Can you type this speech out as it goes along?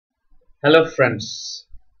Hello friends,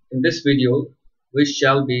 in this video we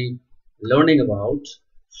shall be learning about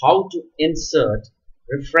how to insert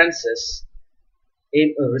references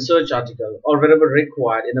in a research article or wherever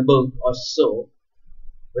required in a book or so,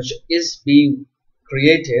 which is being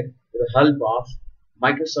created with the help of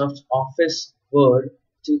Microsoft Office Word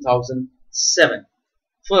 2007.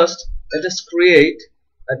 First, let us create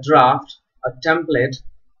a draft, a template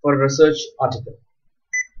for a research article.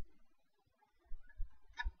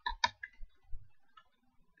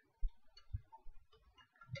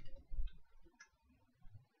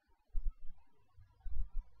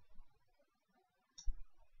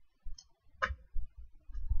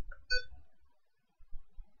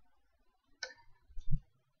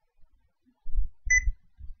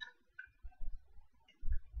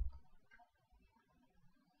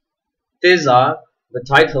 These are the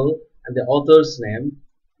title and the author's name.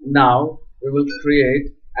 Now we will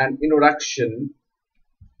create an introduction.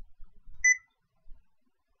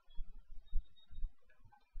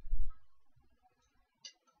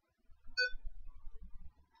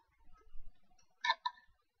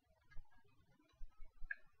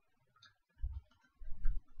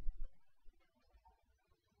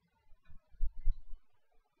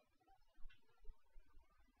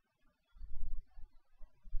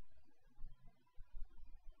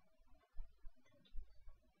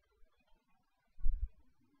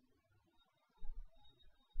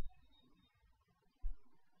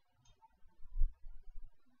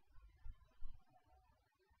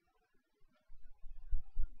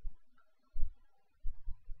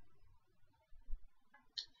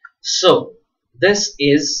 So this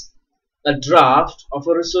is a draft of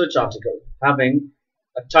a research article having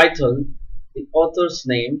a title, the author's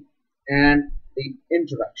name, and the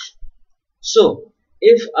introduction. So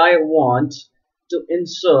if I want to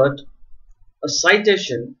insert a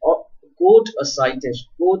citation or quote a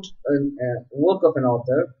work of an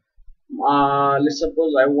author, let's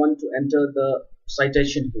suppose I want to enter the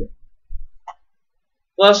citation here.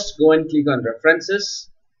 First, go and click on references,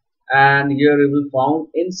 and here you will find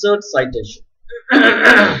insert citation.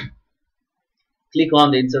 Click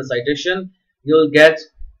on the insert citation. You'll get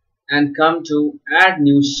and come to add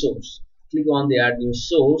new source. Click on the add new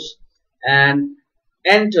source and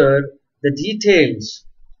enter the details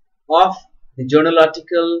of the journal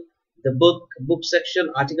article, the book section,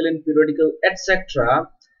 article in periodical, etc.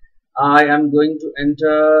 I am going to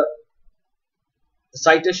enter the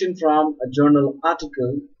citation from a journal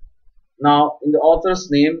article. Now in the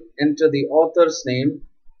author's name, enter the author's name.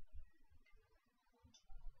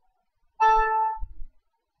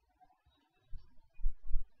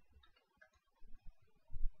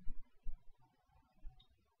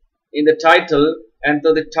 In the title,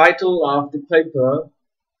 enter the title of the paper.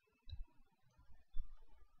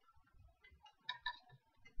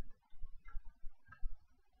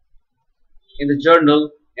 In the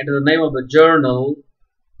journal, enter the name of the journal.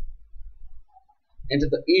 Enter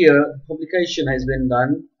the year publication has been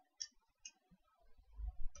done.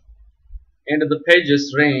 Enter the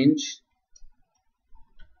pages range.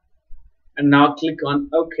 And now click on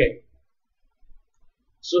OK.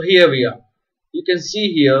 So here we are. You can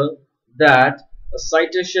see here that a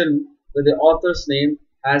citation with the author's name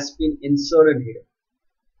has been inserted here.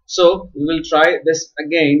 So we will try this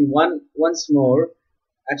again once more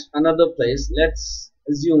at another place. Let's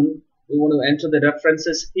assume we want to enter the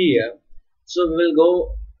references here. So we will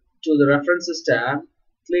go to the references tab,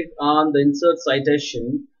 click on the insert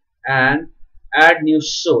citation and add new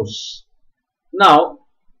source. Now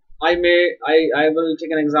I will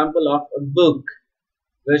take an example of a book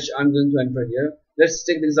which I'm going to enter here. Let's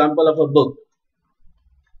take the example of a book.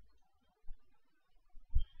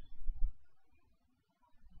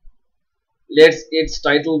 Let its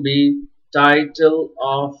title be title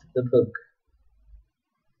of the book.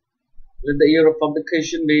 Let the year of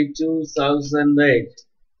publication be 2008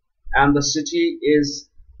 and the city is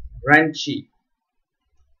Ranchi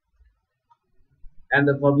and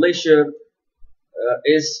the publisher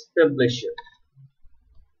is publisher.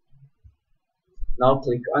 Now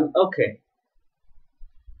click on OK.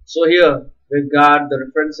 So here we've got the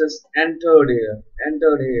references entered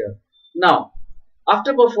here. Now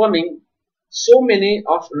after performing so many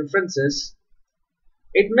of references,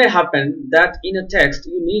 it may happen that in a text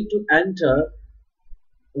you need to enter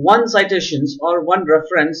one citations or one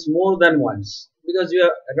reference more than once, because you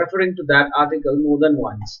are referring to that article more than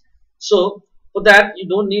once. So for that you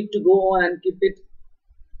don't need to go on and keep it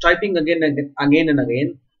typing again and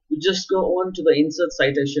again. You just go on to the insert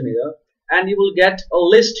citation here and you will get a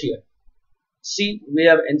list here. See, we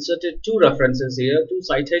have inserted two references here, two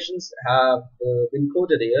citations have been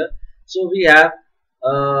quoted here. So we have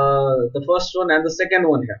the first one and the second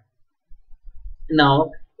one here.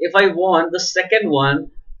 Now, if I want the second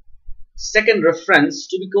reference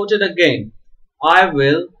to be quoted again, I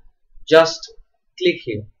will just click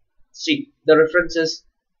here. See, the reference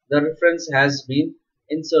has been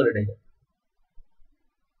inserted here.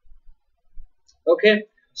 Okay,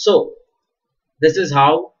 so this is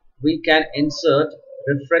how we can insert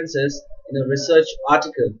references in a research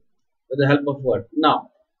article with the help of Word. Now,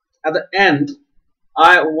 at the end,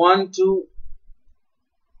 I want to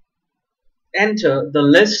enter the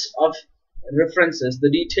list of references, the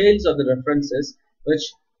details of the references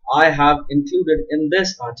which I have included in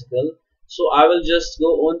this article. So I will just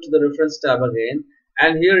go on to the reference tab again,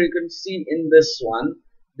 and here you can see in this one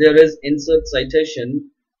there is insert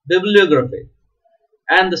citation, bibliography,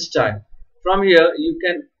 and the style. From here you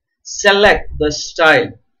can select the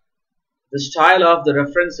style of the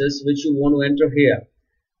references which you want to enter here.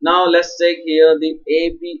 Now let's take here the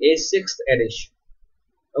APA 6th edition.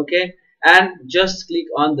 Okay, and just click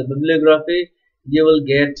on the bibliography. You will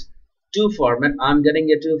get two formats. I'm getting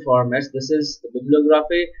a two formats. This is the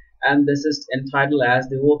bibliography and this is entitled as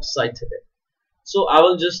the work cited. So I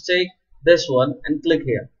will just take this one and click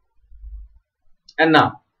here. And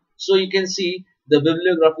now, so you can see the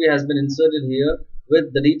bibliography has been inserted here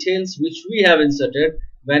with the details which we have inserted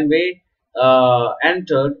when we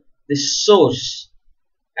entered the source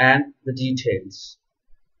and the details.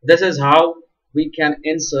 This is how we can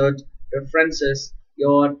insert references,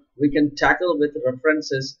 or we can tackle with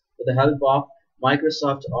references with the help of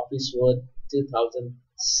Microsoft Office Word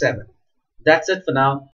 2007. That's it for now.